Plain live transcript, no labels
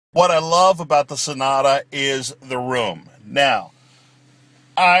What I love about the Sonata is the room. Now,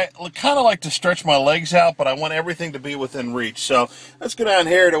 I kind of like to stretch my legs out, but I want everything to be within reach. So let's go down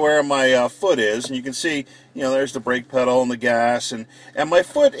here to where my foot is, and you can see, there's the brake pedal and the gas, and my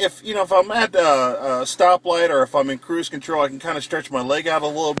foot. If I'm at a stoplight or if I'm in cruise control, I can kind of stretch my leg out a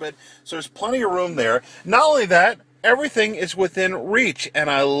little bit. So there's plenty of room there. Not only that, everything is within reach, and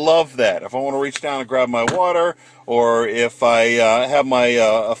I love that. If I want to reach down and grab my water, or if I have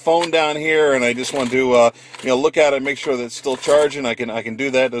my phone down here and I just want to look at it and make sure that it's still charging, I can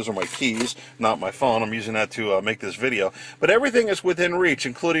do that. Those are my keys, not my phone. I'm using that to make this video. But everything is within reach,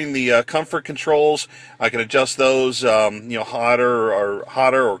 including the comfort controls. I can adjust those, hotter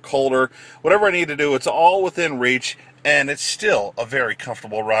or colder, whatever I need to do. It's all within reach, and it's still a very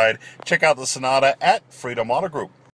comfortable ride. Check out the Sonata at Freedom Auto Group.